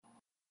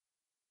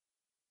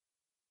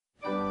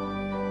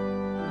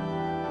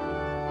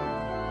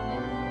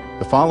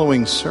The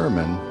following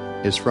sermon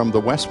is from the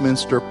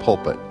Westminster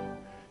pulpit,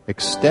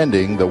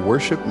 extending the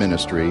worship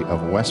ministry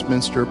of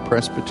Westminster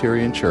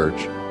Presbyterian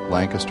Church,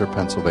 Lancaster,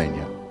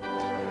 Pennsylvania.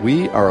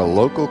 We are a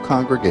local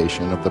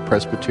congregation of the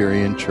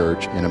Presbyterian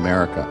Church in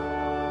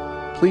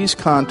America. Please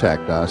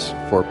contact us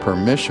for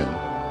permission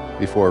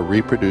before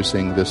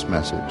reproducing this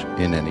message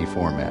in any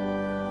format.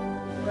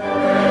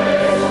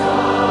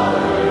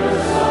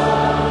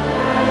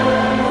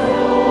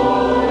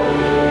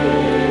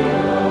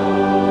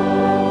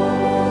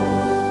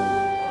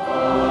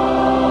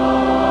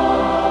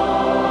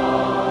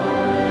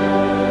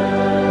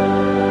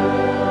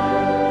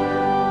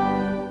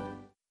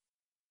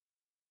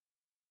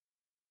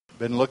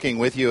 Been looking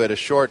with you at a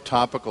short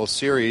topical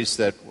series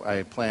that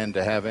I plan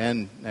to have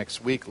end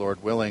next week,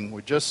 Lord willing,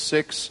 with just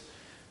 6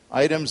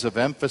 items of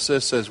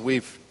emphasis as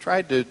we've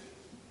tried to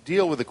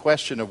deal with the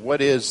question of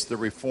what is the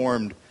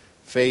Reformed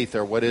faith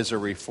or what is a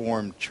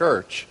Reformed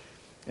church.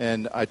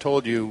 And I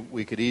told you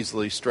we could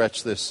easily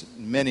stretch this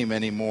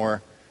many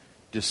more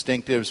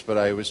distinctives, but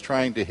I was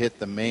trying to hit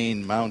the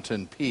main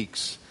mountain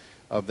peaks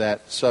of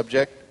that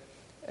subject.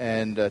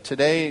 And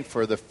today,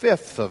 for the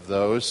 5th of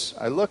those,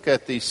 I look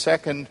at the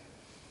second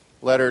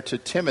letter to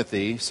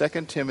Timothy, 2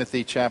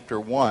 Timothy chapter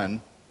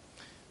 1,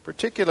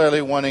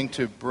 particularly wanting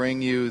to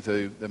bring you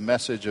the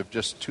message of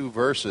just 2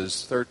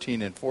 verses,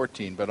 13 and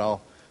 14, but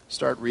I'll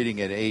start reading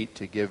at 8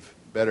 to give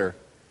better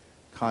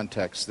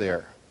context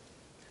there.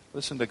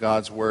 Listen to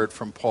God's word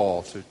from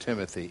Paul to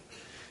Timothy.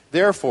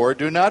 Therefore,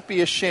 do not be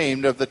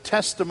ashamed of the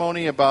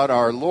testimony about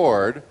our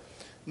Lord,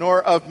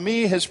 nor of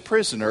me his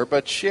prisoner,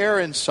 but share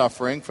in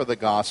suffering for the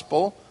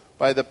gospel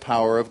by the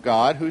power of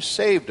God, who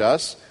saved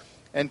us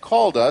and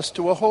called us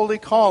to a holy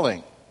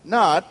calling,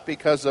 not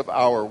because of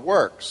our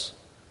works,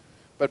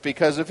 but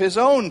because of his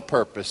own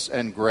purpose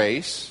and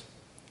grace,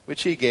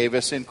 which he gave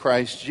us in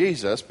Christ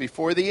Jesus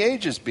before the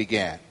ages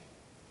began,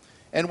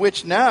 and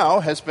which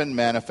now has been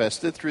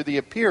manifested through the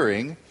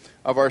appearing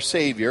of our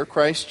Savior,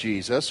 Christ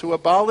Jesus, who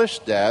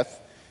abolished death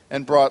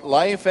and brought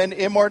life and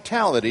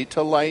immortality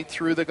to light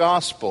through the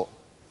gospel,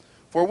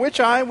 for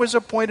which I was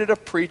appointed a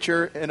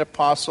preacher, an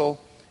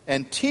apostle,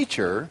 and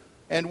teacher,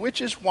 and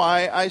which is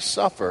why I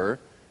suffer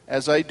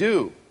as I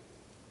do.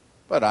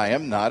 But I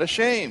am not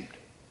ashamed,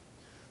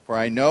 for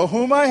I know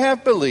whom I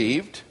have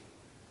believed,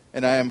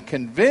 and I am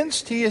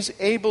convinced he is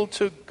able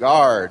to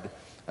guard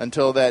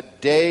until that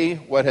day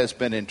what has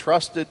been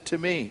entrusted to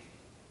me.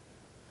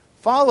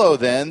 Follow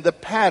then the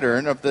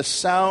pattern of the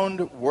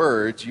sound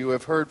words you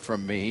have heard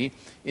from me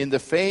in the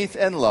faith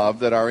and love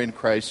that are in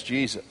Christ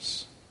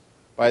Jesus.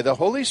 By the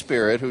Holy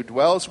Spirit who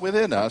dwells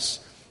within us,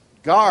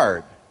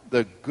 guard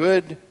the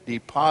good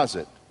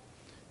deposit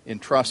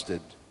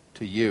entrusted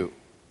to you.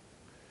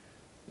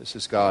 This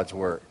is God's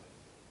word.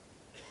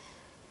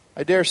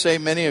 I dare say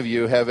many of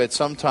you have at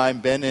some time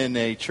been in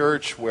a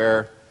church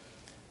where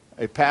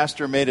a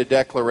pastor made a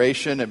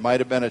declaration. It might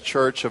have been a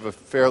church of a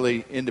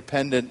fairly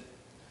independent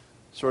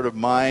sort of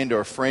mind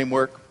or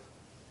framework.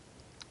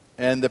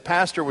 And the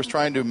pastor was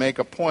trying to make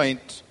a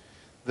point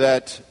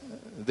that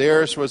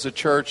theirs was a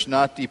church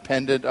not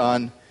dependent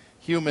on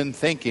human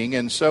thinking.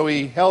 And so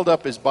he held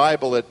up his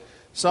Bible at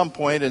some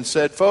point and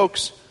said,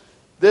 folks,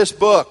 this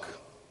book,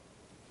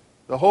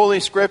 the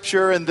Holy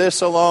Scripture and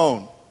this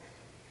alone,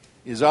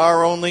 is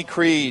our only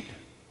creed.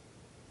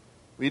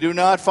 We do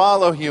not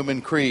follow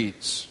human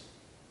creeds.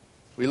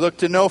 We look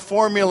to no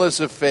formulas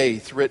of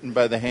faith written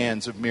by the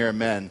hands of mere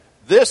men.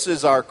 This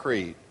is our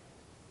creed.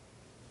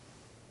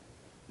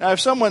 Now, if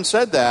someone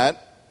said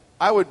that,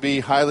 I would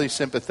be highly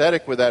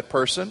sympathetic with that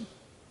person.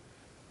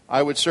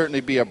 I would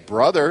certainly be a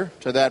brother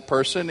to that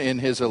person in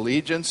his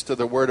allegiance to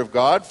the Word of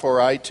God, for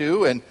I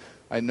too, and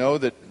I know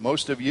that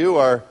most of you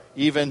are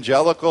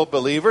evangelical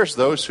believers,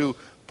 those who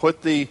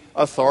put the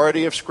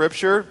authority of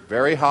Scripture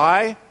very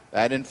high.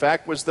 That, in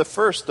fact, was the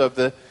first of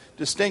the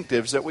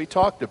distinctives that we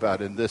talked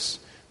about in this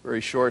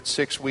very short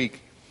 6-week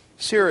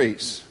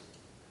series.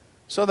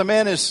 So the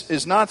man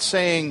is not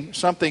saying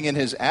something in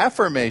his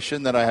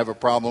affirmation that I have a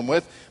problem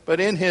with, but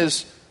in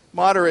his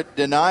moderate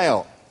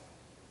denial.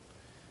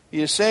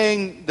 He is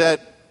saying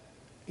that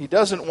he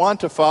doesn't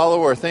want to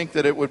follow or think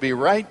that it would be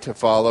right to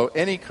follow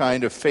any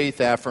kind of faith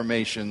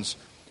affirmations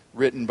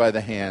written by the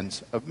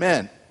hands of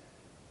men.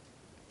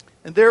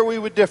 And there we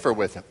would differ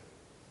with him.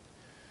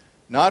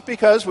 Not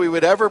because we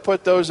would ever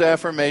put those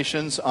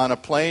affirmations on a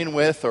plane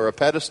with or a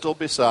pedestal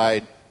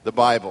beside the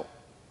Bible.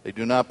 They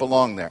do not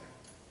belong there.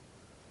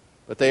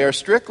 But they are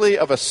strictly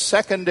of a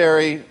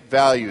secondary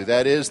value.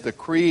 That is, the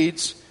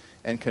creeds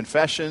and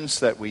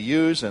confessions that we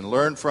use and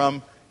learn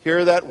from.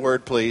 Hear that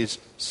word, please.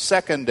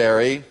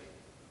 Secondary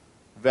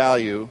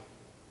value,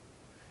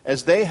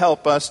 as they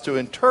help us to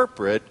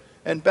interpret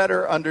and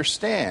better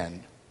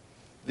understand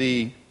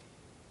the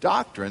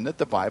doctrine that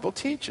the Bible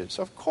teaches.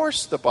 Of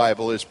course the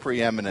Bible is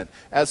preeminent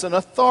as an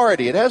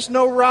authority. It has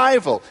no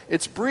rival.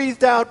 It's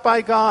breathed out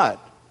by God.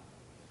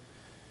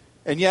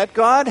 And yet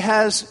God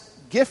has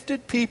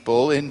gifted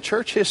people in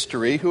church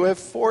history who have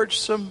forged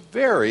some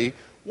very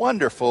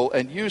wonderful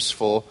and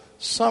useful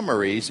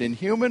summaries in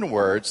human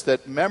words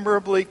that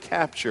memorably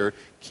capture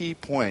key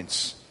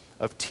points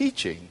of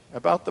teaching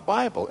about the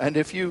Bible. And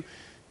if you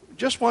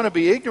just want to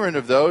be ignorant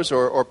of those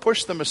or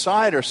push them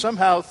aside or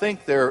somehow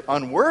think they're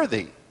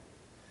unworthy,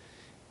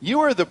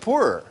 you are the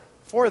poorer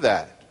for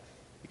that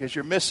because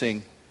you're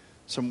missing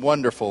some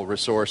wonderful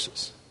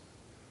resources.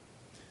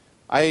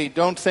 I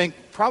don't think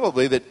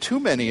probably that too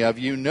many of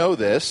you know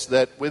this,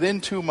 that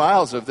within 2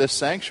 miles of this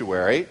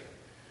sanctuary,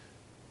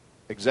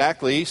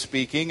 exactly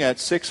speaking at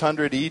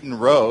 600 Eden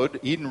Road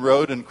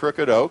and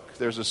Crooked Oak,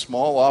 there's a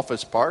small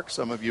office park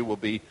some of you will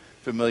be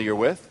familiar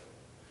with.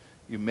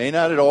 You may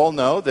not at all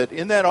know that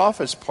in that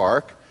office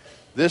park,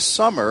 this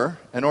summer,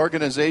 an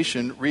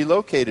organization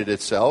relocated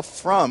itself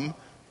from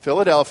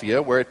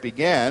Philadelphia, where it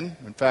began.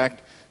 In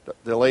fact,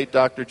 the late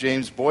Dr.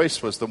 James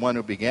Boyce was the one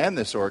who began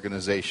this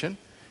organization,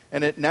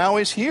 and it now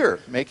is here,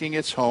 making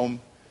its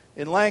home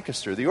in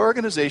Lancaster. The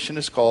organization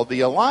is called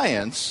the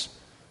Alliance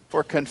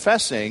for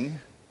Confessing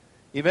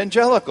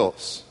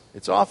Evangelicals.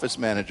 Its office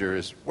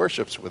manager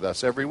worships with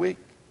us every week.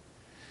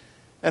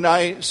 And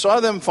I saw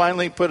them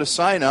finally put a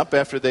sign up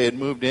after they had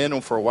moved in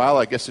for a while.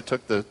 I guess it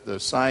took the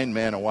sign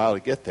man a while to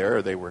get there,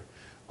 or they were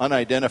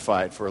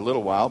unidentified for a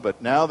little while.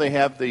 But now they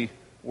have the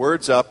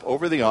words up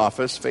over the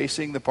office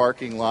facing the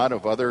parking lot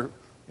of other,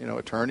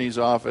 attorney's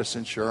office,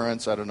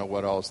 insurance, I don't know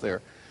what else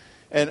there.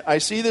 And I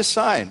see this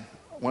sign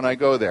when I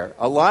go there,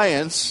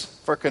 Alliance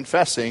for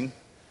Confessing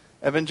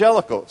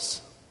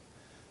Evangelicals.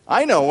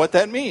 I know what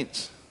that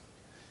means.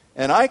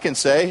 And I can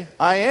say,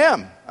 I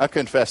am a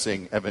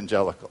confessing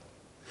evangelical.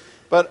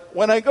 But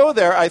when I go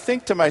there, I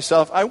think to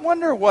myself, I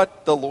wonder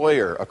what the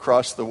lawyer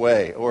across the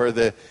way or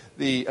the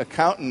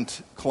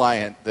accountant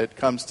client that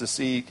comes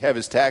to have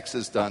his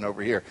taxes done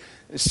over here.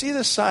 See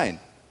the sign,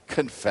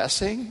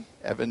 confessing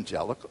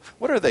evangelical?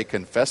 What are they,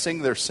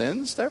 confessing their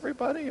sins to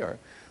everybody? Or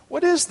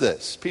what is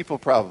this? People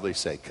probably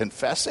say,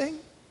 confessing?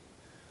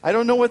 I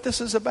don't know what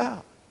this is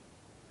about.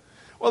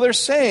 Well, they're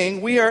saying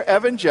we are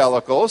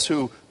evangelicals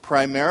who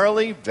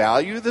primarily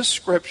value the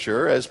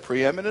Scripture as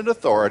preeminent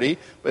authority,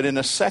 but in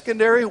a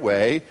secondary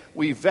way,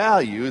 we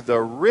value the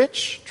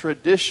rich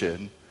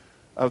tradition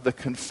of the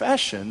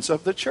confessions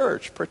of the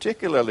church,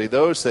 particularly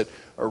those that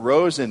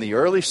arose in the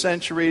early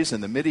centuries,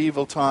 in the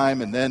medieval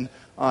time, and then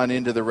on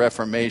into the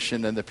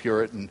Reformation and the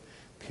Puritan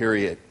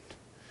period.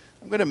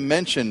 I'm going to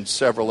mention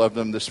several of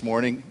them this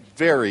morning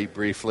very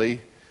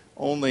briefly,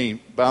 only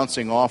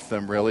bouncing off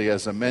them really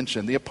as a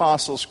mention. The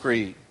Apostles'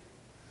 Creed,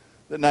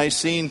 the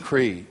Nicene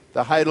Creed,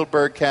 the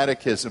Heidelberg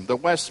Catechism, the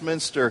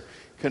Westminster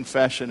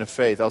Confession of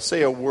Faith. I'll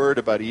say a word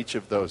about each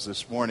of those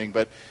this morning,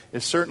 but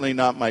it's certainly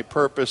not my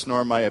purpose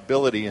nor my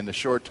ability in the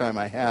short time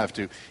I have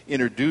to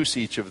introduce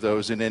each of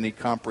those in any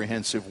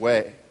comprehensive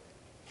way.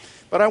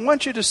 But I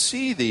want you to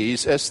see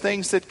these as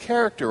things that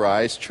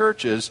characterize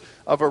churches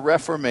of a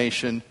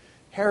Reformation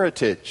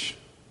heritage.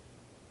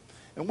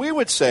 And we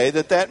would say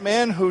that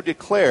man who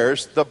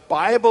declares the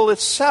Bible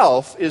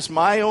itself is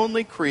my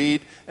only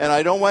creed and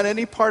I don't want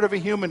any part of a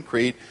human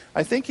creed,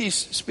 I think he's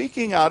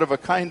speaking out of a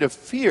kind of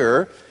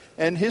fear,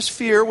 and his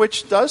fear,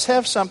 which does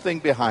have something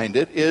behind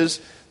it,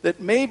 is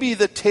that maybe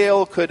the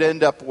tail could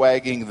end up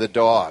wagging the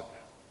dog.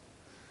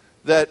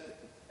 That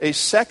a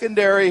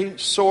secondary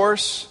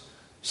source,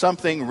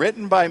 something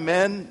written by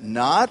men,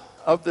 not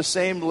of the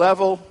same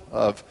level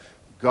of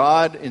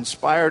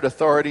God-inspired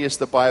authority as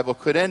the Bible,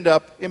 could end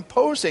up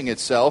imposing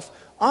itself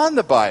on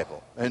the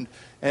Bible and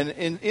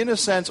in a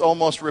sense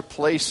almost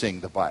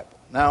replacing the Bible.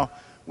 Now,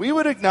 we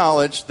would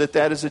acknowledge that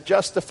is a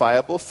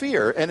justifiable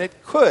fear, and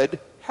it could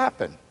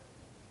happen.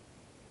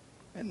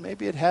 And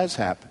maybe it has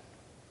happened.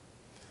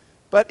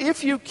 But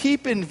if you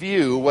keep in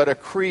view what a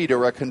creed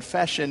or a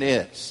confession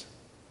is,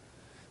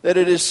 that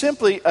it is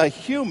simply a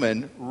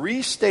human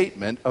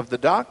restatement of the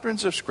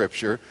doctrines of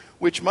Scripture,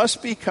 which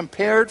must be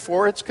compared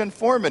for its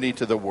conformity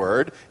to the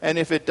Word, and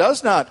if it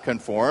does not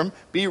conform,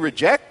 be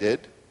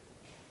rejected,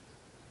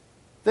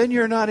 then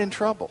you're not in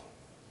trouble.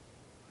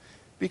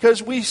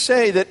 Because we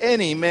say that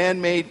any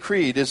man-made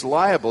creed is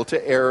liable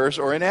to errors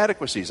or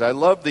inadequacies. I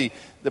love the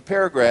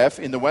paragraph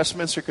in the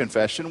Westminster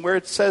Confession where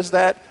it says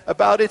that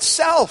about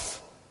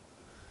itself.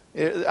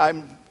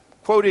 I'm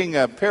quoting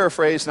a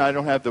paraphrase, and I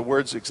don't have the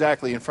words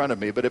exactly in front of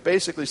me, but it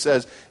basically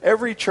says,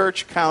 every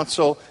church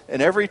council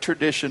and every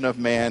tradition of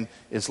man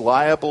is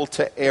liable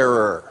to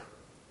error,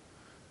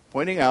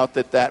 pointing out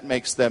that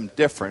makes them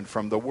different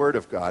from the Word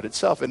of God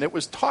itself. And it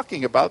was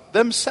talking about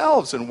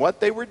themselves and what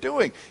they were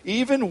doing.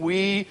 Even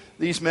we,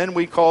 these men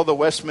we call the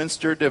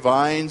Westminster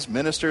Divines,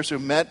 ministers who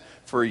met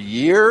for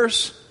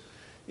years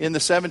in the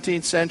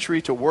 17th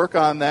century to work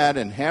on that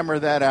and hammer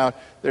that out,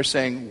 they're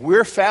saying,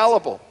 we're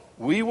fallible.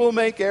 We will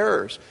make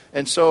errors.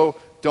 And so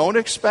don't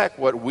expect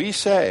what we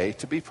say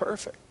to be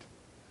perfect.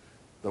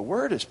 The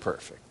Word is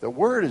perfect. The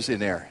Word is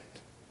inerrant.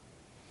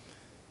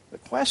 The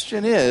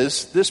question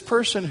is, this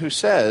person who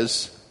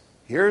says,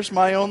 here's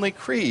my only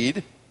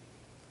creed,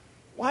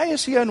 why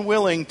is he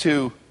unwilling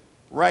to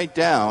write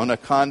down a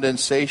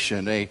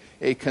condensation,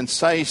 a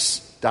concise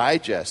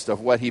digest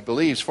of what he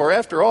believes? For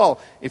after all,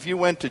 if you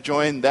went to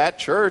join that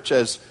church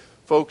as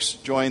folks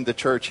joined the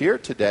church here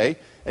today,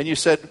 and you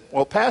said,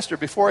 well, Pastor,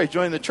 before I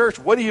joined the church,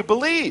 what do you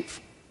believe?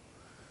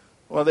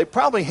 Well, they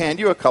probably hand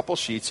you a couple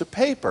sheets of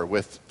paper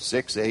with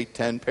 6, 8,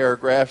 10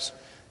 paragraphs,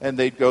 and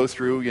they'd go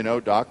through,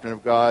 doctrine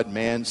of God,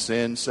 man,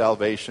 sin,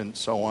 salvation,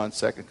 so on,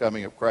 second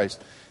coming of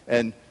Christ.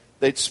 And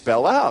they'd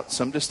spell out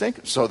some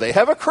distinct. So they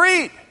have a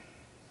creed.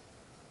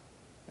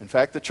 In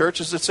fact, the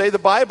churches that say the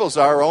Bible's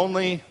our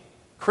only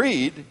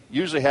creed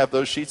usually have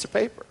those sheets of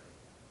paper.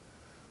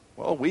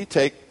 Well, we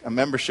take a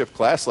membership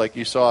class like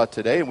you saw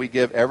today, and we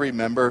give every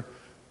member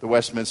the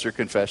Westminster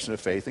Confession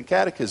of Faith and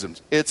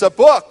Catechisms. It's a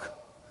book.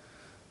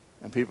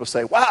 And people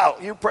say, wow,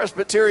 you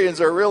Presbyterians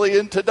are really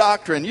into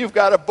doctrine. You've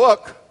got a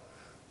book.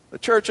 The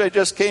church I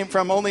just came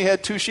from only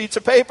had 2 sheets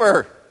of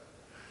paper.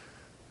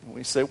 And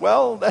we say,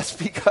 well, that's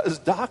because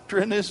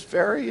doctrine is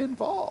very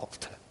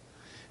involved.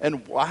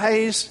 And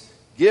wise,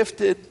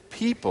 gifted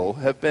people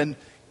have been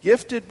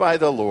gifted by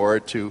the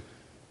Lord to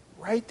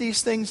write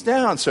these things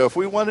down. So if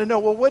we want to know,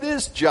 well, what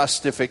is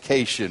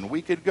justification?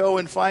 We could go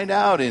and find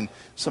out in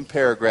some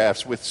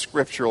paragraphs with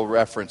scriptural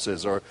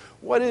references. Or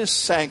what is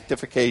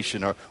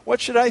sanctification? Or what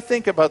should I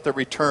think about the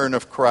return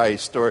of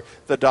Christ? Or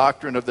the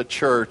doctrine of the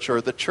church? Or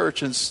the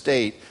church and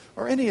state?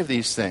 Or any of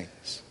these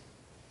things.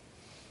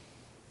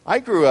 I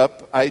grew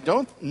up, I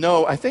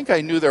think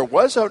I knew there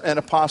was an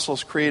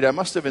Apostles' Creed. I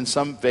must have in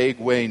some vague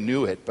way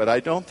knew it, but I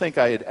don't think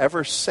I had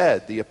ever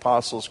said the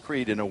Apostles'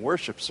 Creed in a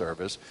worship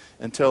service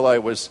until I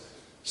was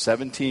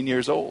 17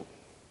 years old.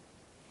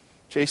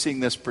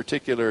 Chasing this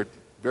particular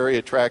very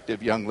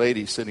attractive young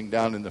lady sitting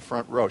down in the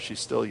front row, she's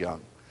still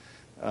young,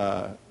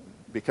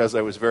 because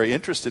I was very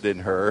interested in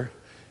her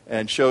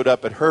and showed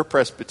up at her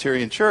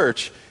Presbyterian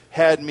church,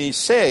 had me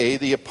say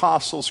the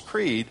Apostles'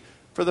 Creed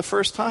for the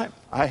first time.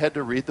 I had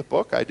to read the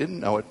book. I didn't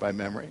know it by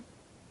memory.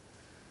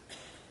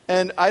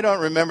 And I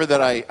don't remember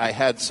that I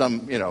had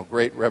some,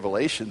 great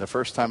revelation the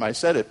first time I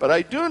said it, but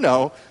I do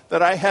know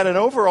that I had an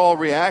overall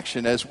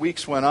reaction as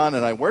weeks went on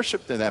and I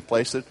worshiped in that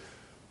place that,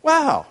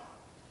 wow,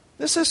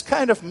 this is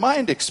kind of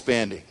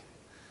mind-expanding.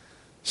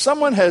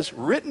 Someone has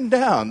written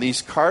down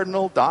these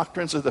cardinal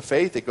doctrines of the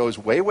faith. It goes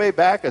way, way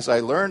back. As I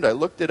learned, I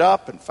looked it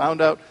up and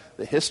found out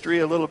the history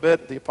a little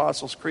bit, the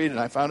Apostles' Creed, and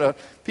I found out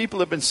people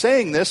have been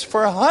saying this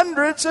for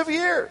hundreds of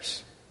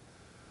years.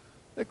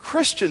 The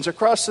Christians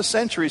across the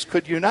centuries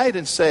could unite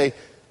and say,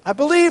 I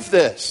believe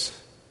this.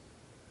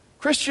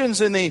 Christians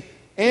in the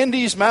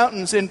Andes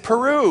Mountains in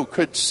Peru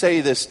could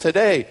say this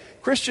today.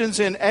 Christians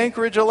in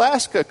Anchorage,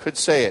 Alaska could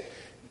say it.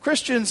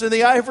 Christians in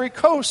the Ivory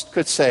Coast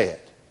could say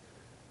it.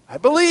 I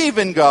believe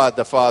in God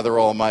the Father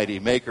Almighty,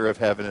 maker of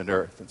heaven and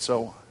earth, and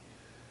so on.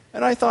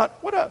 And I thought,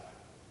 what a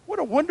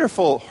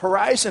wonderful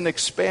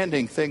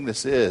horizon-expanding thing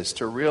this is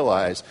to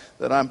realize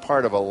that I'm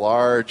part of a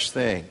large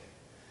thing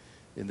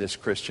in this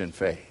Christian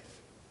faith.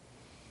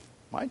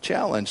 My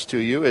challenge to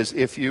you is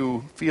if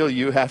you feel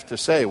you have to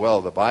say,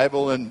 well, the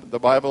Bible and the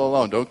Bible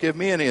alone, don't give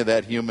me any of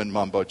that human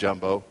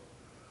mumbo-jumbo.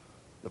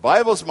 The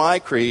Bible's my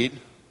creed.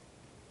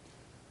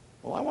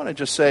 Well, I want to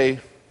just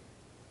say,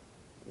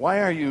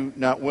 why are you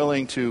not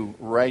willing to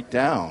write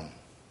down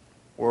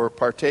or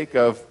partake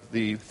of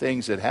the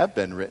things that have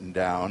been written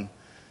down,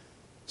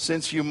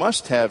 since you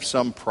must have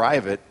some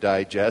private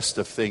digest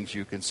of things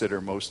you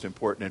consider most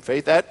important in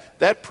faith?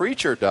 That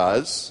preacher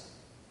does.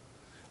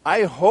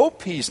 I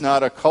hope he's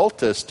not a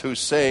cultist who's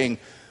saying,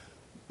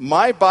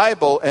 my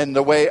Bible and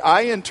the way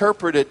I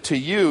interpret it to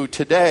you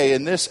today,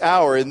 in this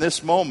hour, in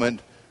this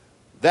moment,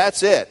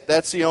 that's it.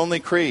 That's the only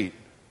creed.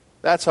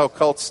 That's how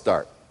cults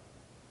start.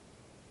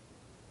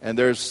 And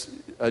there's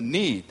a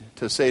need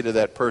to say to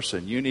that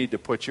person, you need to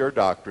put your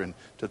doctrine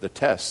to the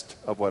test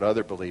of what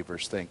other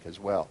believers think as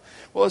well.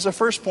 Well, as a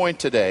first point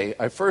today,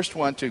 I first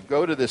want to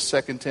go to this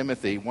 2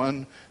 Timothy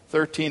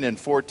 1:13 and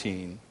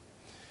 14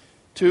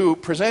 to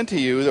present to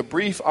you the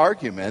brief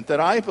argument that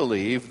I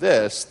believe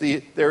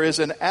there is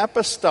an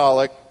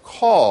apostolic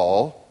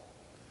call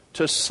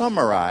to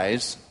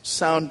summarize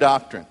sound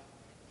doctrine.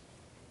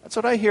 That's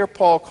what I hear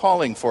Paul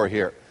calling for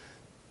here.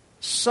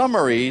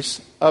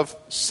 Summaries of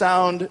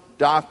sound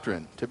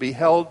doctrine to be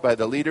held by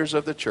the leaders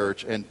of the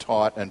church and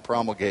taught and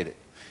promulgated.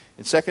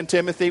 In 2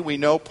 Timothy, we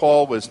know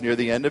Paul was near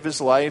the end of his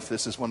life.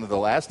 This is one of the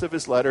last of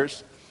his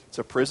letters. It's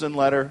a prison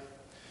letter.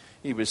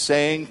 He was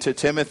saying to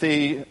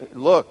Timothy,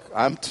 look,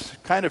 I'm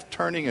kind of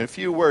turning, in a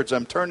few words,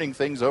 I'm turning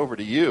things over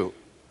to you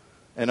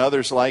and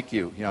others like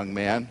you, young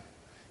man.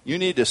 You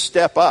need to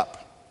step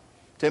up.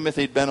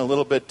 Timothy had been a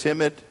little bit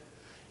timid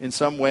in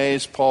some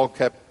ways. Paul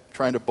kept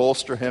trying to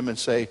bolster him and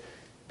say,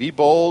 be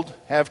bold,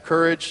 have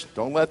courage,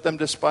 don't let them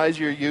despise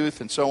your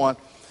youth, and so on.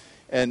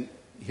 And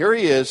here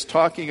he is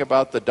talking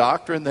about the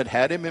doctrine that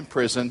had him in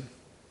prison.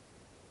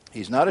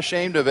 He's not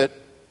ashamed of it,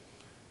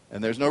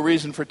 and there's no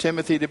reason for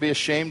Timothy to be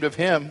ashamed of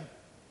him.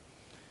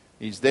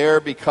 He's there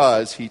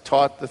because he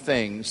taught the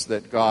things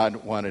that God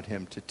wanted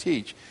him to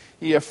teach.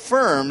 He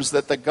affirms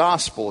that the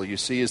gospel, you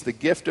see, is the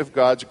gift of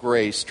God's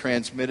grace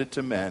transmitted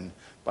to men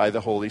by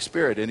the Holy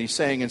Spirit. And he's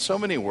saying in so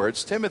many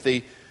words,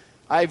 Timothy,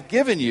 I've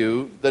given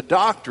you the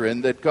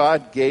doctrine that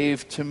God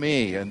gave to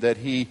me, and that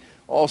he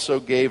also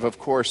gave, of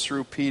course,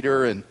 through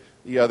Peter and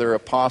the other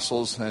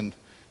apostles and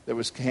that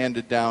was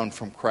handed down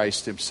from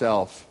Christ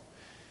himself.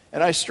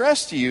 And I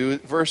stress to you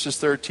verses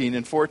 13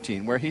 and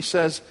 14 where he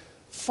says,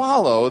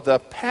 follow the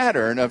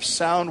pattern of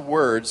sound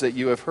words that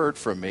you have heard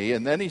from me.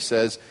 And then he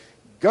says,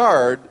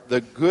 guard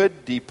the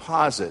good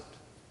deposit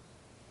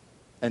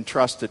and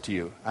trust it to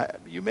you.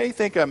 You may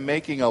think I'm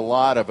making a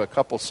lot of a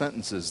couple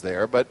sentences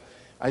there, but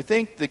I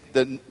think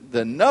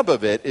the nub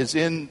of it is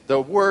in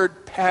the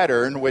word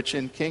pattern, which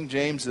in King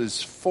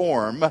James's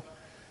form,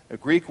 the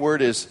Greek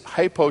word is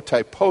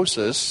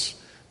hypotyposis.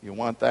 You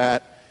want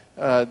that?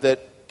 That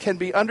can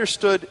be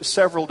understood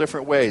several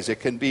different ways. It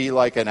can be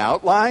like an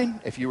outline.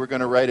 If you were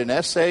going to write an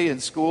essay in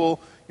school,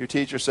 your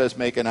teacher says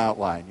make an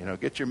outline.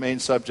 Get your main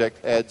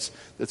subject heads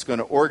that's going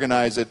to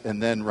organize it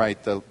and then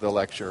write the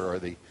lecture or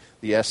the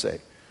essay.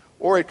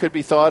 Or it could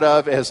be thought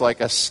of as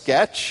like a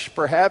sketch,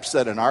 perhaps,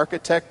 that an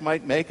architect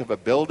might make of a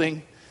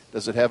building.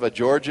 Does it have a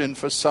Georgian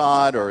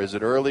facade, or is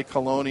it early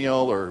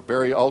colonial or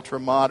very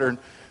ultra-modern?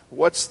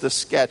 What's the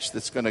sketch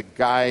that's going to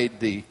guide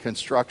the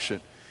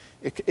construction?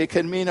 It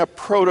can mean a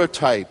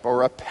prototype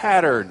or a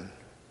pattern,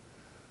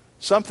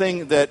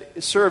 something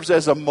that serves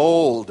as a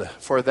mold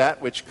for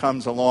that which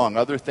comes along,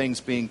 other things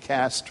being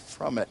cast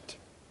from it.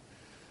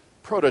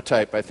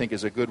 Prototype, I think,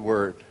 is a good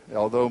word,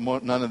 although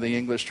none of the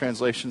English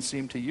translations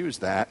seem to use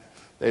that.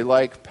 They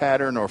like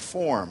pattern or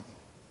form.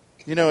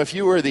 If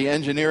you were the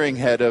engineering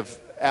head of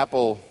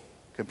Apple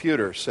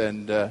Computers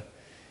and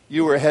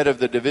you were head of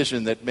the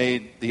division that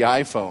made the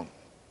iPhone,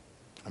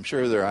 I'm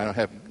sure I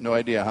have no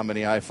idea how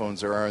many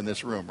iPhones there are in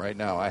this room right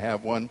now. I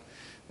have one,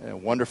 a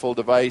wonderful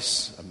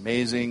device,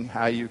 amazing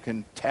how you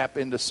can tap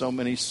into so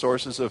many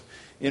sources of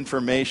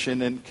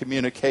information and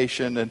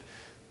communication,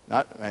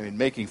 and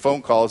making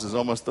phone calls is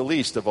almost the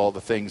least of all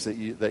the things that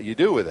you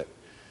do with it.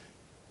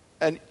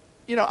 And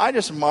I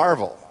just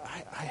marvel.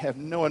 I have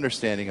no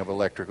understanding of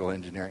electrical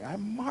engineering. I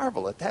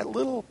marvel at that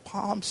little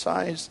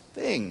palm-sized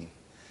thing.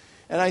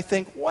 And I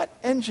think, what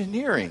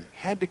engineering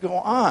had to go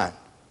on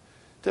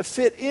to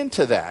fit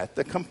into that,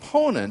 the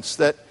components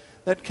that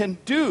can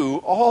do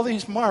all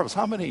these marvels?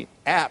 How many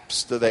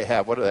apps do they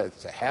have? What are that?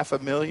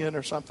 500,000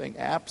 or something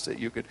apps that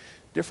you could,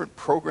 different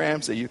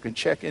programs that you can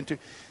check into?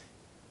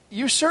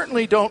 You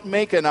certainly don't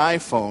make an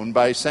iPhone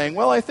by saying,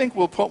 well, I think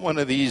we'll put one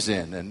of these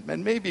in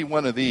and maybe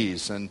one of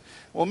these, and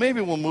well, maybe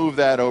we'll move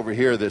that over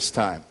here this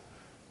time.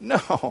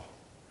 No.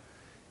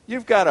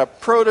 You've got a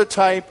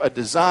prototype, a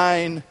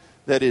design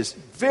that is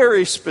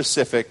very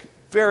specific,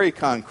 very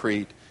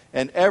concrete,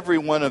 and every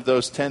one of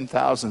those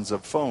 10,000s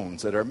of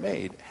phones that are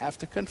made have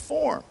to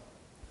conform.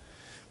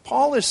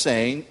 Paul is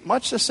saying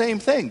much the same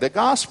thing. The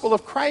gospel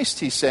of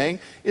Christ, he's saying,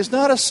 is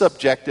not a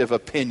subjective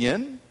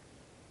opinion.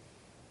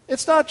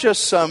 It's not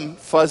just some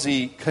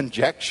fuzzy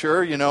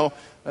conjecture,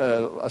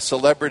 a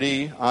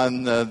celebrity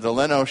on the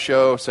Leno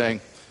show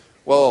saying,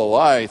 well,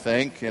 I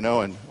think,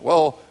 and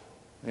well,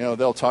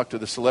 they'll talk to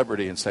the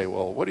celebrity and say,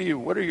 well, what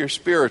are your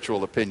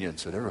spiritual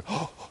opinions? And everyone,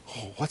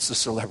 what's the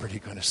celebrity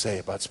going to say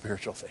about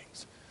spiritual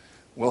things?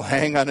 We'll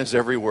hang on his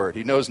every word.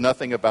 He knows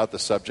nothing about the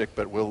subject,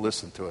 but we'll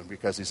listen to him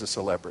because he's a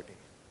celebrity.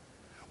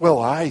 Well,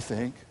 I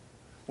think.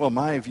 Well,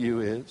 my view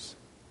is.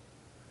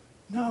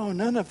 No,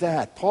 none of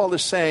that. Paul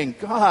is saying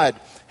God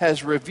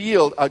has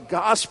revealed a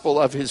gospel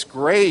of his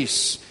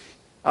grace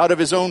out of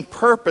his own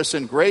purpose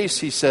and grace,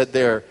 he said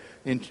there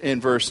in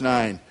verse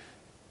 9,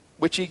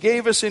 which he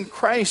gave us in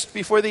Christ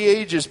before the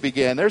ages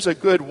began. There's a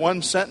good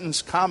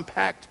one-sentence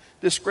compact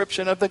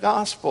description of the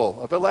gospel,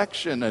 of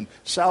election and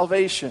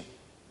salvation.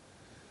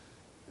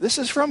 This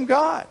is from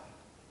God.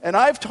 And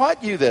I've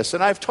taught you this,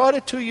 and I've taught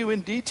it to you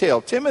in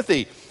detail.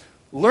 Timothy,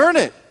 learn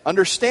it,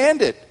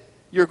 understand it.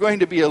 You're going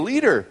to be a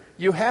leader.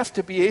 You have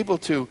to be able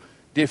to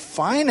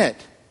define it.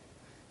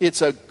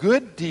 It's a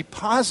good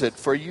deposit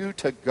for you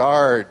to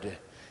guard,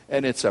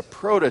 and it's a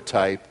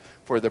prototype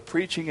for the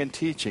preaching and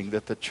teaching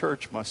that the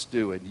church must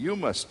do, and you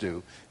must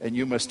do, and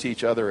you must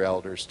teach other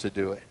elders to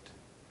do it.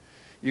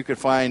 You could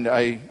find,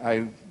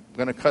 I'm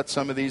going to cut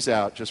some of these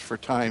out just for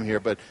time here,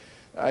 but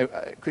I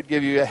could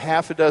give you a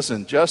half a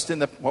dozen just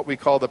in what we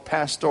call the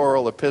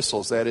pastoral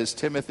epistles, that is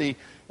Timothy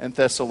and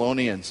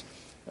Thessalonians.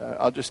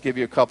 I'll just give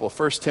you a couple.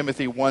 1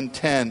 Timothy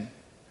 1:10.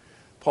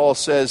 Paul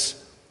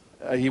says,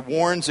 he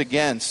warns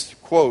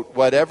against, quote,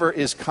 whatever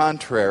is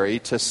contrary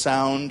to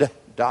sound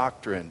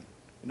doctrine.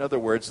 In other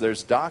words,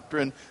 there's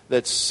doctrine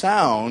that's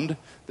sound,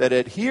 that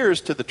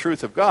adheres to the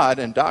truth of God,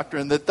 and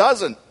doctrine that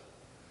doesn't.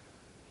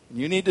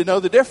 You need to know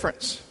the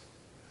difference.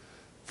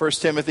 1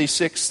 Timothy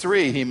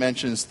 6:3, he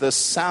mentions the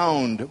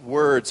sound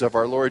words of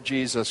our Lord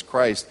Jesus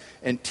Christ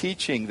and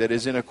teaching that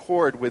is in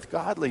accord with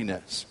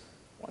godliness.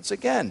 Once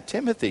again,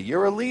 Timothy,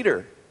 you're a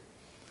leader.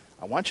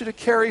 I want you to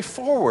carry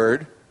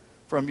forward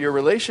from your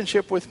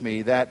relationship with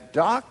me that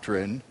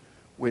doctrine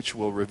which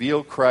will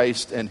reveal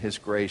Christ and his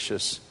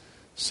gracious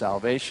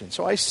salvation.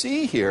 So I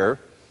see here,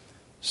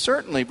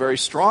 certainly very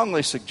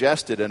strongly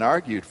suggested and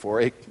argued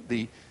for,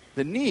 the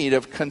need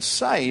of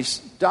concise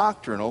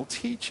doctrinal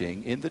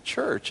teaching in the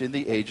church in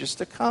the ages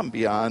to come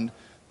beyond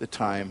the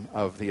time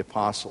of the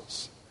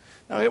apostles.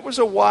 Now, it was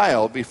a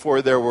while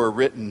before there were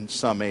written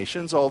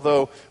summations,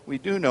 although we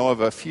do know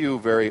of a few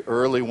very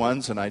early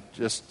ones, and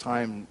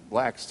time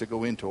lacks to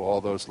go into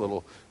all those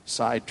little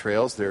side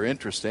trails. They're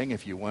interesting.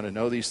 If you want to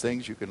know these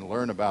things, you can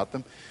learn about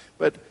them.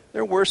 But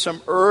there were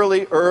some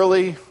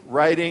early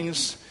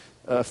writings,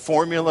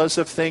 formulas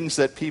of things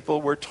that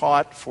people were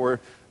taught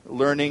for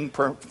learning,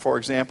 for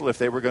example, if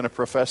they were going to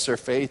profess their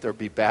faith or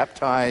be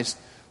baptized,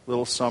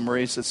 little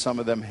summaries that some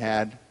of them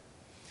had.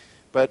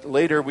 But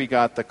later we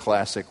got the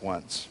classic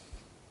ones.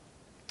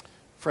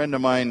 A friend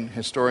of mine,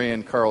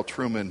 historian Carl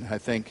Trueman, I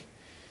think,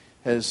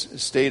 has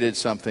stated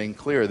something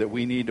clear that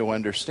we need to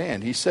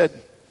understand.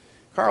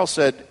 Carl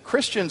said,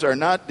 Christians are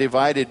not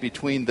divided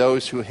between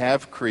those who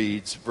have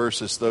creeds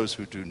versus those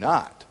who do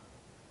not.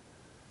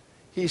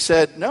 He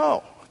said,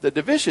 no, the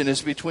division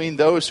is between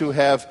those who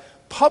have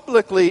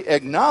publicly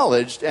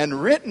acknowledged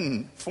and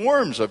written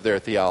forms of their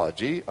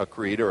theology, a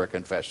creed or a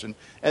confession,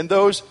 and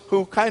those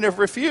who kind of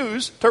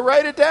refuse to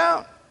write it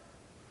down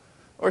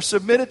or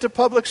submit it to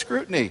public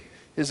scrutiny.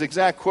 His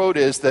exact quote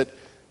is that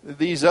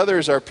these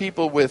others are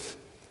people with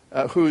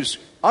whose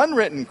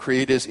unwritten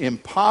creed is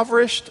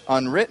impoverished,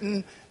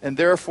 unwritten, and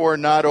therefore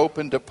not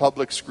open to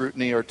public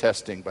scrutiny or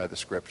testing by the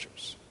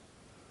Scriptures.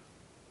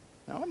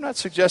 Now, I'm not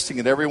suggesting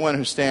that everyone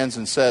who stands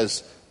and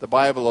says, the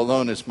Bible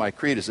alone is my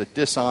creed, is a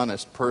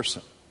dishonest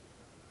person.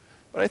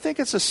 But I think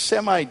it's a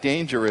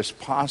semi-dangerous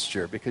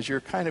posture because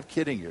you're kind of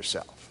kidding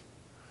yourself.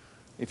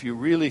 If you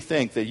really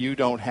think that you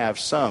don't have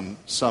some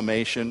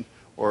summation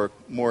or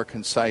more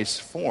concise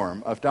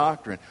form of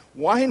doctrine,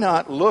 why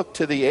not look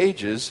to the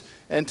ages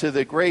and to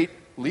the great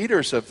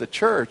leaders of the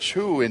church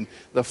who in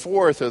the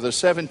 4th or the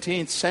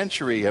 17th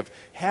century have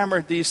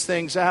hammered these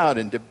things out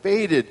and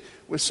debated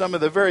with some of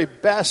the very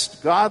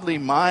best godly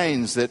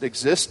minds that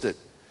existed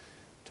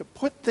to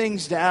put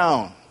things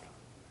down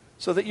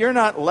so that you're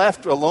not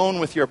left alone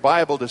with your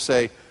Bible to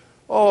say,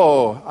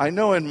 oh, I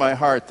know in my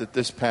heart that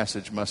this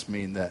passage must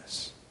mean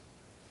this.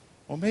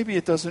 Well, maybe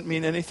it doesn't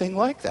mean anything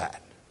like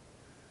that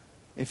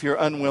if you're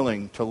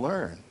unwilling to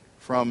learn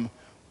from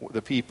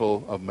the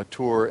people of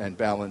mature and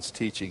balanced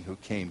teaching who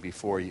came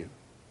before you.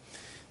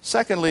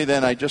 Secondly,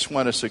 then, I just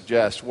want to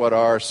suggest what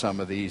are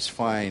some of these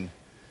fine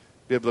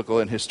biblical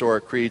and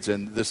historic creeds,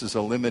 and this is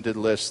a limited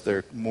list.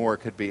 There more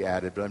could be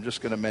added, but I'm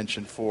just going to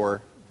mention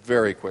 4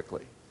 very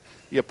quickly.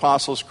 The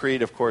Apostles'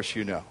 Creed, of course,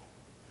 you know.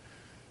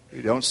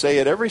 We don't say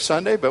it every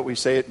Sunday, but we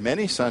say it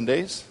many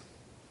Sundays.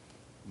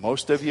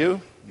 Most of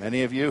you,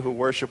 many of you who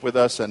worship with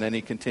us on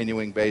any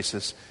continuing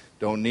basis,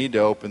 don't need to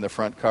open the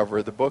front cover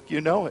of the book.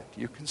 You know it.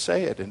 You can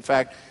say it. In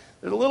fact,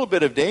 there's a little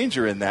bit of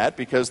danger in that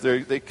because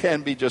they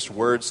can be just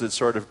words that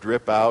sort of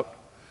drip out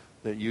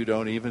that you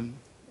don't even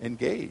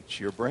engage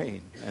your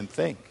brain and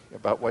think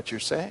about what you're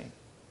saying.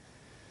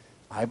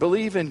 I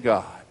believe in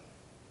God,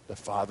 the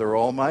Father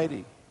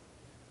Almighty,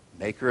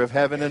 maker of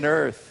heaven and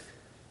earth,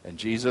 and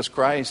Jesus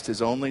Christ,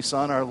 his only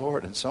Son, our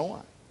Lord, and so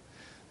on.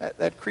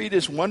 That creed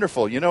is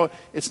wonderful. You know,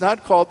 it's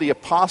not called the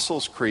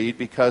Apostles' Creed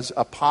because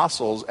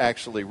apostles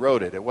actually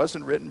wrote it. It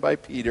wasn't written by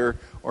Peter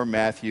or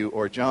Matthew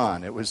or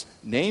John. It was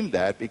named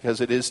that because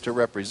it is to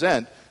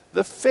represent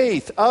the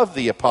faith of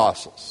the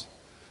apostles.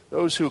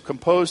 Those who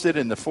composed it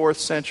in the 4th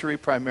century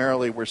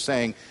primarily were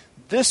saying,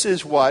 this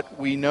is what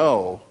we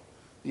know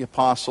the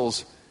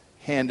apostles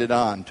handed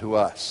on to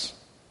us.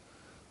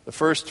 The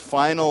first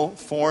final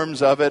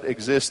forms of it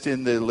exist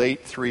in the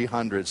late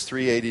 300s.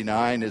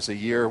 389 is a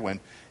year when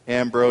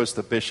Ambrose,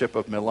 the Bishop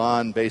of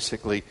Milan,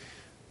 basically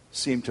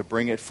seemed to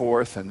bring it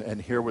forth,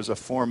 and here was a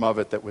form of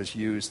it that was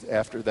used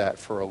after that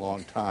for a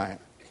long time.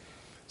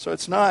 So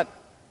it's not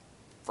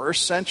 1st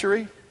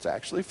century, it's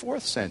actually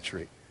 4th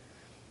century.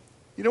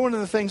 You know, one of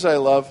the things I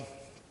love,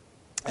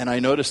 and I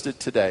noticed it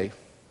today,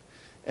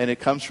 and it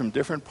comes from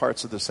different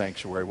parts of the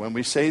sanctuary. When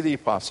we say the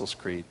Apostles'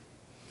 Creed,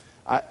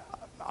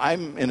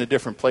 I'm in a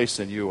different place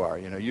than you are.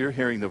 You know, you're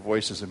hearing the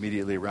voices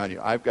immediately around you.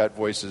 I've got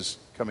voices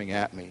coming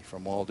at me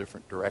from all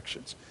different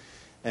directions.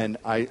 And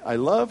I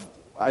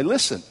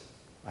listen.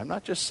 I'm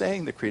not just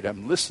saying the creed,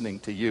 I'm listening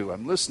to you.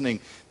 I'm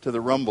listening to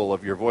the rumble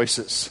of your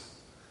voices.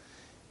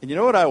 And you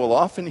know what I will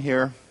often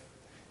hear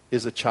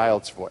is a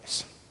child's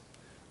voice.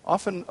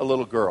 Often a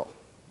little girl.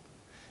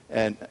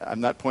 And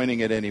I'm not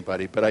pointing at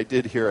anybody, but I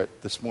did hear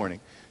it this morning.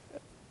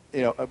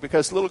 You know,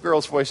 because little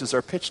girls' voices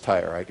are pitched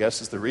higher, I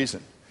guess is the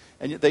reason.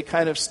 And they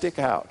kind of stick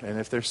out, and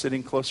if they're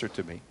sitting closer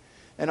to me.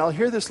 And I'll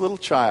hear this little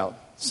child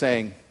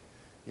saying,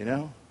 you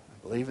know,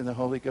 I believe in the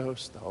Holy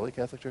Ghost, the Holy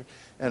Catholic Church.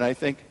 And I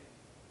think,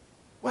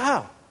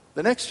 wow,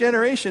 the next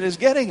generation is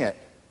getting it.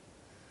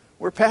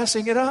 We're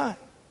passing it on.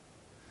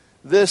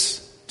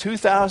 This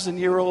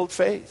 2,000-year-old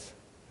faith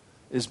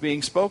is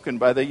being spoken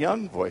by the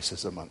young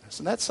voices among us.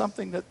 And that's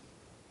something that,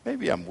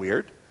 maybe I'm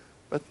weird,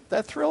 but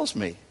that thrills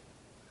me.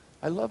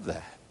 I love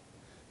that,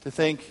 to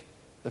think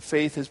the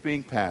faith is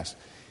being passed.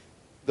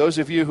 Those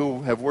of you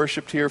who have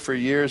worshiped here for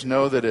years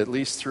know that at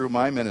least through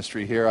my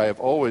ministry here, I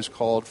have always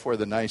called for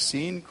the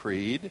Nicene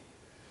Creed,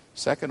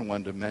 second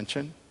one to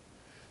mention,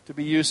 to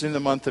be used in the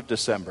month of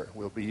December.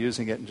 We'll be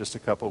using it in just a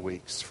couple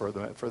weeks for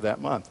that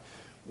month.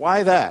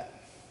 Why that?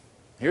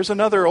 Here's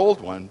another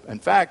old one. In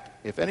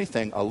fact, if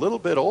anything, a little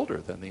bit older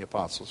than the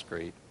Apostles'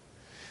 Creed,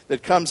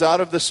 that comes out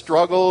of the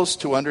struggles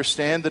to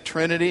understand the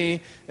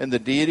Trinity and the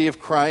deity of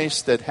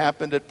Christ that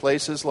happened at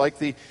places like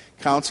the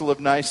Council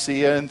of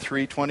Nicaea in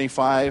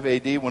 325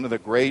 AD, one of the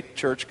great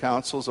church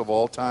councils of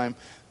all time.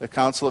 The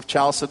Council of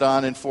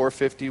Chalcedon in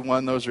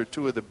 451. Those are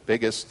two of the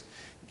biggest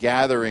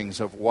gatherings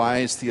of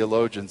wise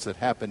theologians that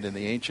happened in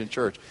the ancient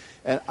church.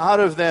 And out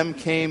of them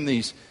came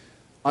these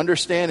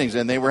understandings,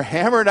 and they were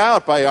hammered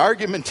out by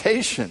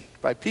argumentation,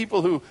 by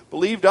people who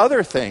believed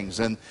other things.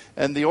 And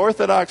the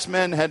Orthodox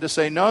men had to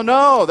say,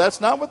 no,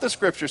 that's not what the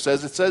Scripture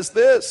says. It says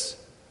this.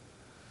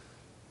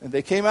 And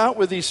they came out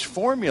with these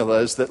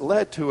formulas that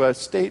led to a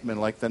statement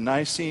like the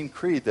Nicene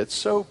Creed that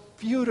so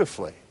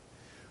beautifully,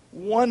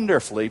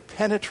 wonderfully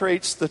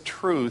penetrates the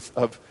truth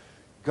of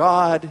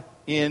God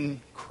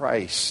in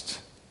Christ.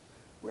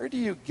 Where do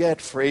you get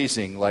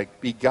phrasing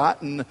like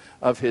begotten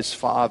of his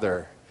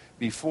Father,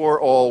 before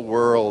all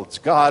worlds,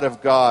 God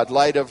of God,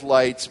 light of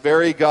lights,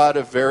 very God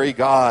of very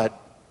God?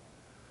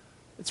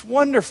 It's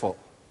wonderful.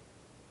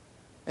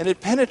 And it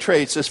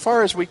penetrates as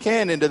far as we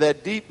can into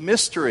that deep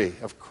mystery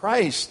of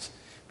Christ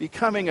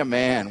becoming a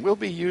man. We'll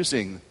be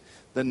using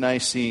the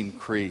Nicene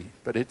Creed,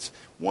 but it's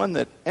one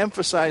that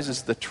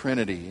emphasizes the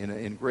Trinity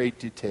in great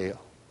detail.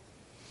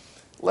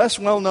 Less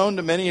well known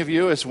to many of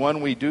you is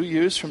one we do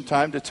use from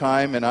time to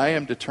time, and I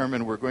am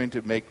determined we're going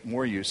to make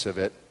more use of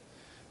it.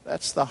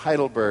 That's the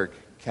Heidelberg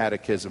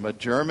Catechism, a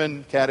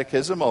German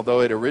catechism,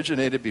 although it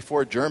originated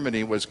before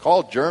Germany was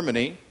called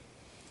Germany.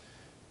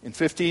 In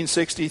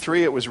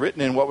 1563, it was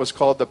written in what was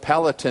called the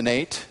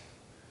Palatinate.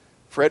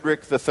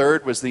 Frederick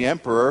III was the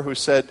emperor who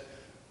said,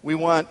 we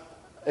want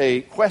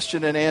a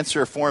question and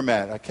answer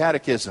format, a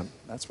catechism.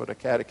 That's what a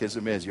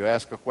catechism is. You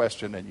ask a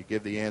question and you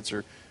give the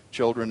answer.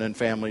 Children and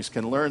families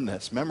can learn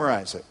this,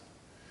 memorize it.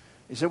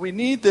 He said, we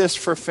need this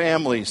for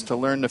families to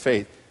learn the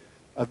faith.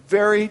 A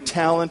very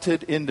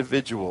talented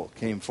individual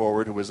came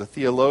forward who was a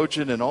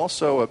theologian and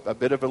also a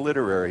bit of a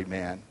literary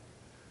man.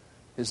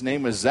 His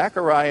name was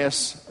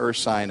Zacharias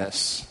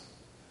Ursinus.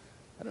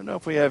 I don't know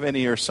if we have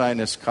any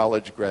Ursinus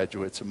College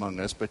graduates among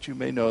us, but you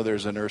may know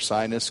there's an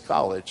Ursinus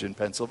College in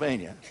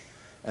Pennsylvania,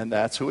 and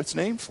that's who it's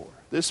named for.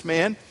 This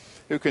man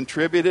who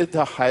contributed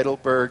to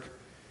Heidelberg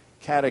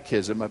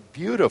Catechism, a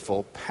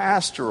beautiful,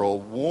 pastoral,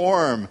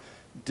 warm,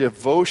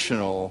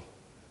 devotional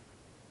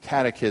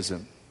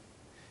catechism.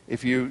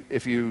 If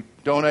you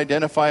don't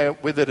identify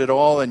with it at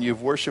all and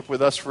you've worshiped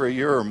with us for a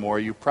year or more,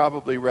 you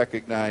probably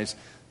recognize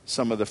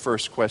some of the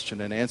first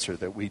question and answer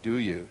that we do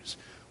use.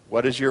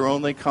 What is your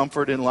only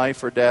comfort in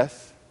life or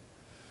death?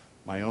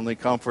 My only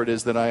comfort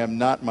is that I am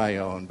not my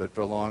own, but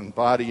belong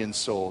body and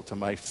soul to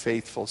my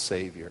faithful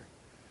Savior,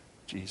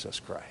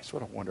 Jesus Christ.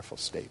 What a wonderful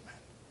statement.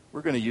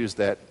 We're going to use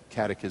that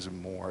catechism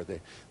more.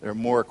 There are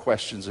more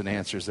questions and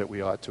answers that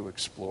we ought to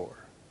explore.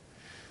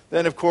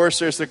 Then, of course,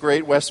 there's the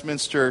great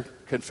Westminster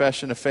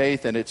Confession of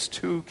Faith, and its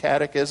two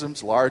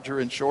catechisms, larger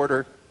and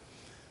shorter.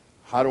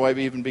 How do I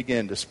even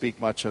begin to speak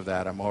much of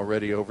that? I'm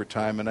already over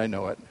time, and I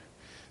know it.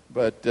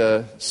 But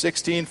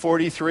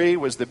 1643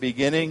 was the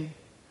beginning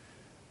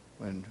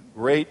when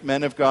great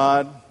men of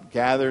God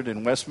gathered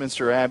in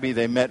Westminster Abbey.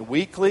 They met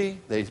weekly.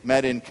 They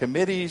met in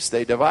committees.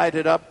 They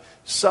divided up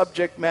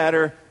subject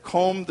matter,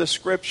 combed the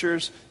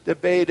Scriptures,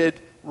 debated,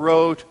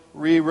 wrote,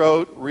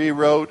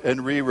 rewrote,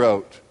 and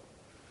rewrote.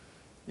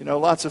 You know,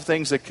 lots of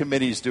things that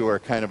committees do are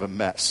kind of a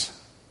mess.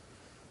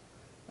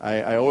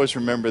 I always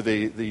remember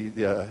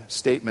the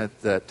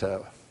statement that,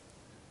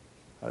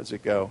 how does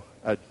it go?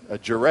 A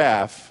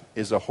giraffe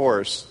is a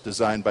horse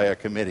designed by a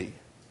committee.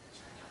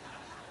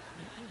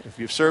 If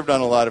you've served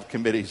on a lot of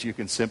committees, you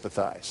can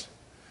sympathize.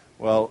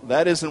 Well,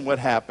 that isn't what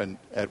happened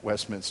at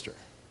Westminster.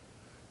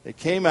 They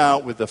came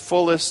out with the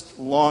fullest,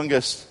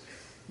 longest,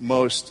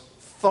 most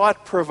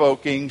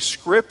thought-provoking,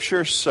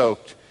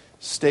 scripture-soaked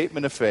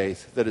statement of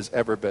faith that has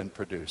ever been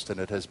produced. And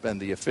it has been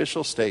the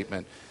official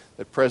statement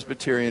that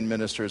Presbyterian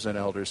ministers and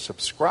elders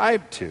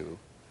subscribed to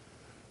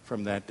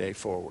from that day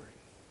forward.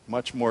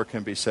 Much more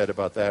can be said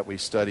about that. We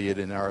study it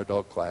in our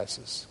adult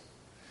classes.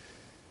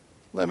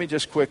 Let me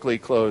just quickly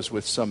close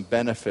with some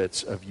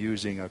benefits of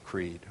using a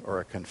creed or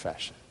a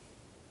confession.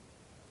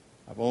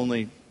 I've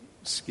only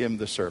skimmed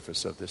the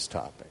surface of this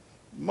topic.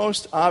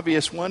 Most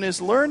obvious one is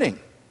learning.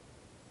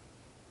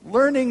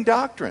 Learning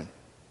doctrine.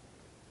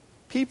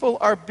 People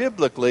are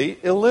biblically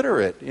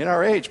illiterate in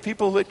our age.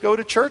 People that go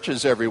to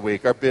churches every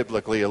week are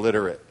biblically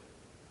illiterate.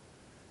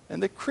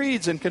 And the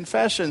creeds and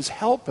confessions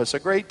help us a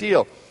great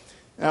deal.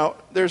 Now,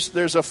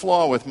 there's a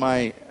flaw with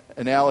my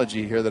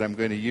analogy here that I'm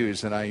going to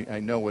use, and I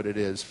know what it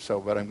is,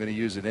 but I'm going to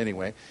use it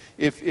anyway.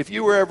 If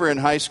you were ever in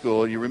high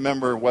school, you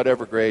remember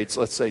whatever grades,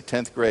 let's say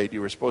 10th grade, you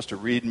were supposed to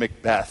read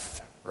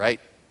Macbeth, right?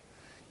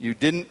 You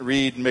didn't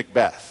read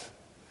Macbeth.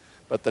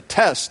 But the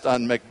test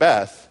on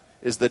Macbeth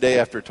is the day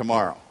after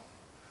tomorrow.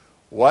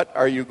 What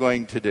are you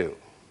going to do?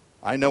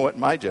 I know what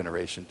my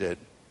generation did.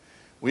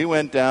 We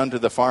went down to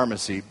the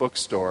pharmacy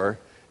bookstore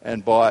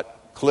and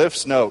bought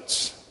Cliff's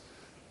Notes,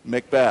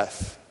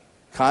 Macbeth,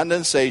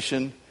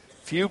 condensation,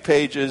 few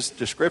pages,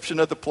 description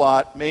of the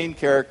plot, main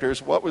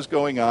characters, what was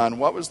going on,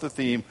 what was the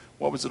theme,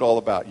 what was it all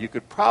about. You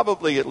could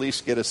probably at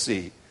least get a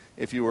C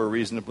if you were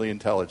reasonably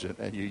intelligent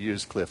and you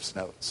used Cliff's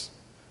Notes.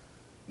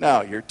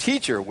 Now, your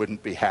teacher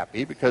wouldn't be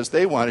happy because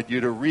they wanted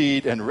you to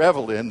read and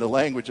revel in the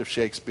language of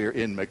Shakespeare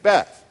in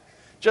Macbeth,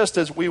 just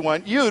as we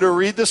want you to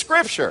read the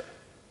Scripture.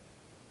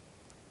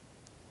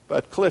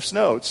 But Cliff's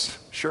Notes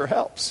sure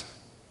helps.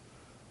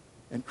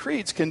 And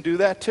creeds can do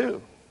that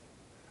too,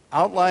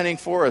 outlining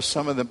for us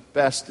some of the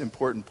best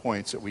important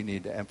points that we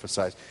need to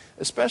emphasize,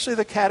 especially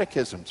the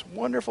catechisms,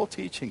 wonderful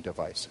teaching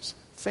devices.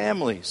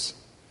 Families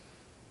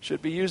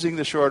should be using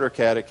the shorter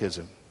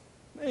catechism.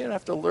 You don't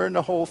have to learn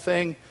the whole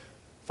thing.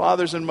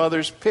 Fathers and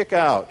mothers, pick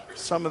out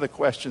some of the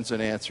questions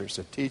and answers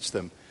and teach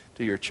them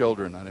to your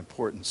children on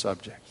important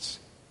subjects.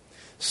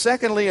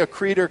 Secondly, a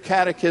creed or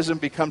catechism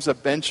becomes a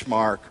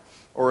benchmark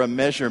or a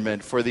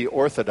measurement for the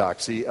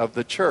orthodoxy of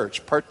the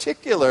church,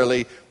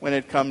 particularly when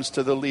it comes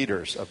to the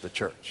leaders of the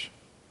church.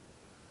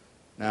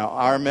 Now,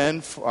 our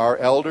men, our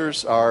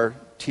elders, our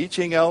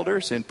teaching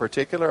elders in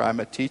particular,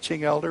 I'm a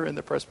teaching elder in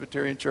the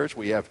Presbyterian Church.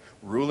 We have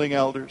ruling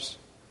elders.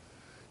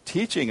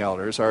 Teaching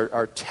elders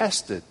are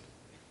tested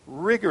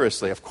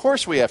rigorously. Of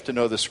course we have to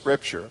know the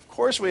Scripture. Of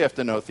course we have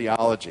to know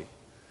theology.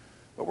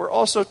 But we're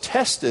also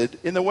tested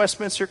in the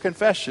Westminster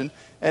Confession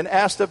and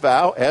asked a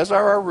vow, as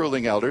are our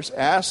ruling elders,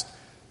 asked,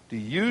 do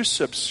you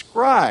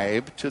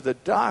subscribe to the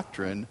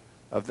doctrine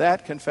of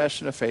that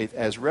confession of faith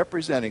as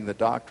representing the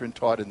doctrine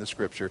taught in the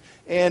Scripture?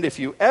 And if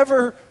you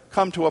ever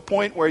come to a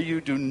point where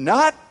you do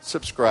not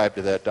subscribe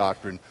to that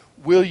doctrine,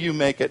 will you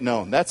make it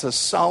known? That's a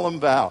solemn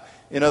vow.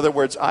 In other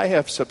words, I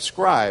have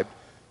subscribed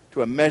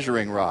to a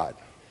measuring rod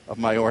of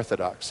my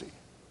orthodoxy.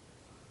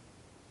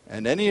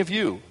 And any of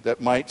you that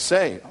might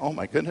say, oh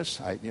my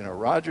goodness,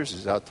 Rogers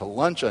is out to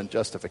lunch on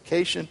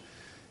justification,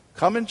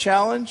 come and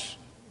challenge.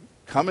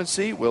 Come and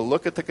see. We'll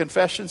look at the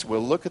confessions.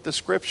 We'll look at the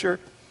Scripture.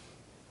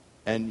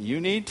 And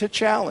you need to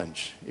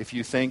challenge if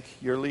you think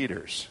your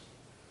leaders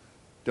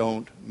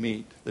don't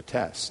meet the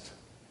test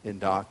in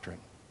doctrine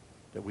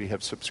that we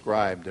have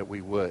subscribed that we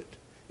would.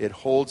 It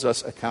holds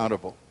us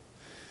accountable.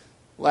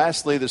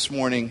 Lastly, this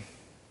morning,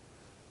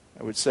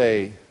 I would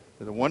say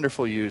that the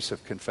wonderful use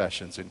of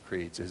confessions and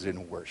creeds is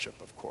in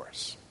worship, of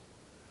course.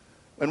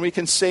 When we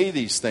can say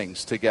these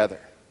things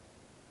together.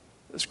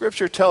 The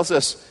Scripture tells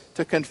us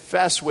to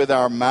confess with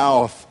our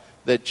mouth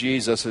that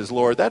Jesus is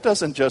Lord. That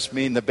doesn't just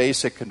mean the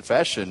basic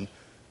confession,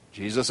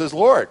 Jesus is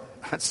Lord.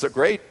 That's the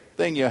great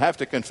thing you have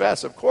to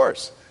confess, of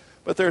course.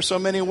 But there are so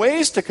many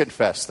ways to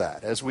confess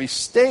that as we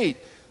state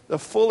the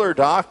fuller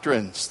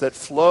doctrines that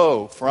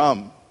flow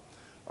from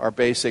our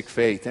basic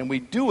faith. And we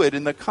do it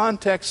in the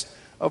context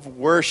of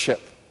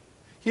worship.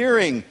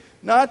 Hearing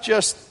not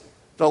just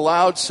the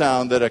loud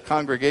sound that a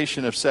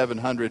congregation of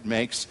 700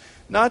 makes,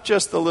 not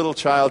just the little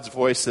child's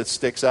voice that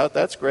sticks out.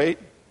 That's great.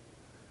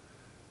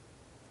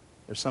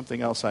 There's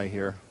something else I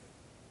hear.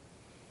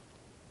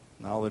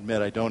 And I'll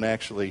admit I don't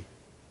actually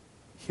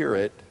hear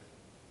it,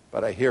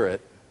 but I hear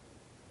it.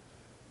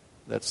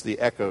 That's the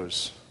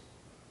echoes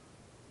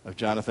of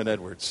Jonathan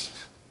Edwards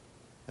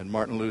and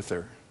Martin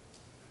Luther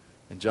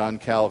and John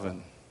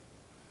Calvin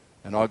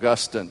and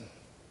Augustine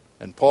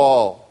and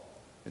Paul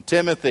and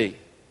Timothy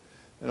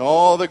and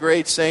all the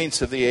great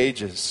saints of the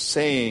ages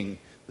saying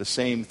the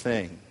same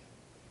thing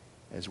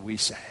as we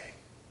say.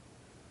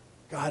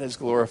 God is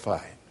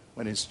glorified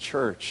when His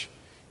church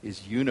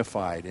is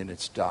unified in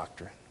its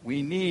doctrine.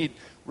 We need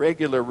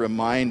regular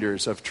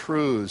reminders of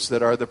truths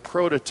that are the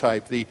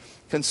prototype, the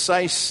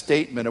concise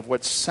statement of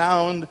what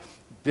sound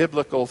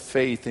biblical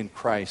faith in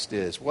Christ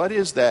is. What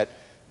is that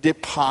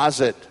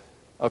deposit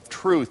of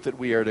truth that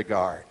we are to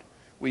guard?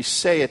 We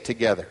say it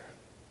together.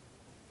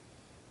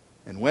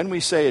 And when we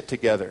say it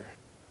together,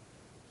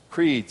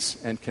 creeds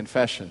and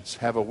confessions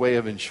have a way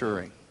of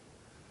ensuring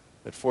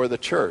that for the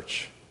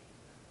church,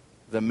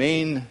 the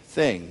main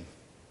thing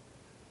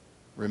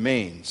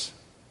remains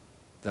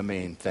the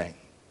main thing.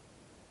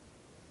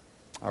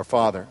 Our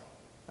Father,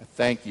 I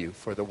thank you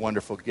for the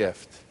wonderful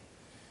gift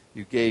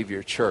you gave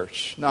your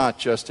church, not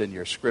just in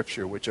your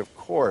Scripture, which of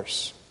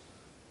course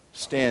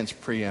stands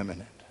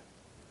preeminent,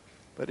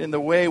 but in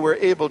the way we're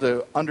able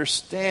to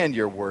understand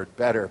your word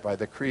better by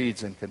the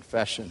creeds and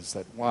confessions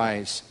that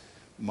wise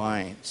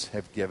minds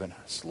have given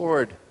us.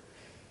 Lord,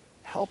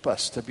 help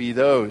us to be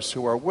those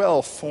who are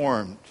well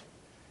formed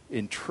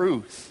in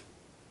truth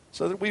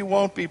so that we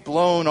won't be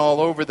blown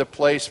all over the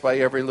place by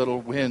every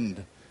little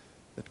wind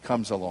that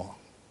comes along.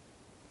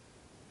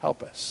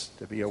 Help us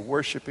to be a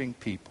worshiping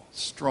people,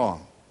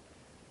 strong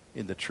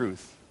in the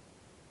truth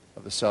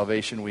of the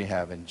salvation we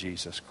have in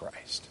Jesus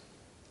Christ.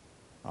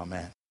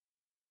 Amen.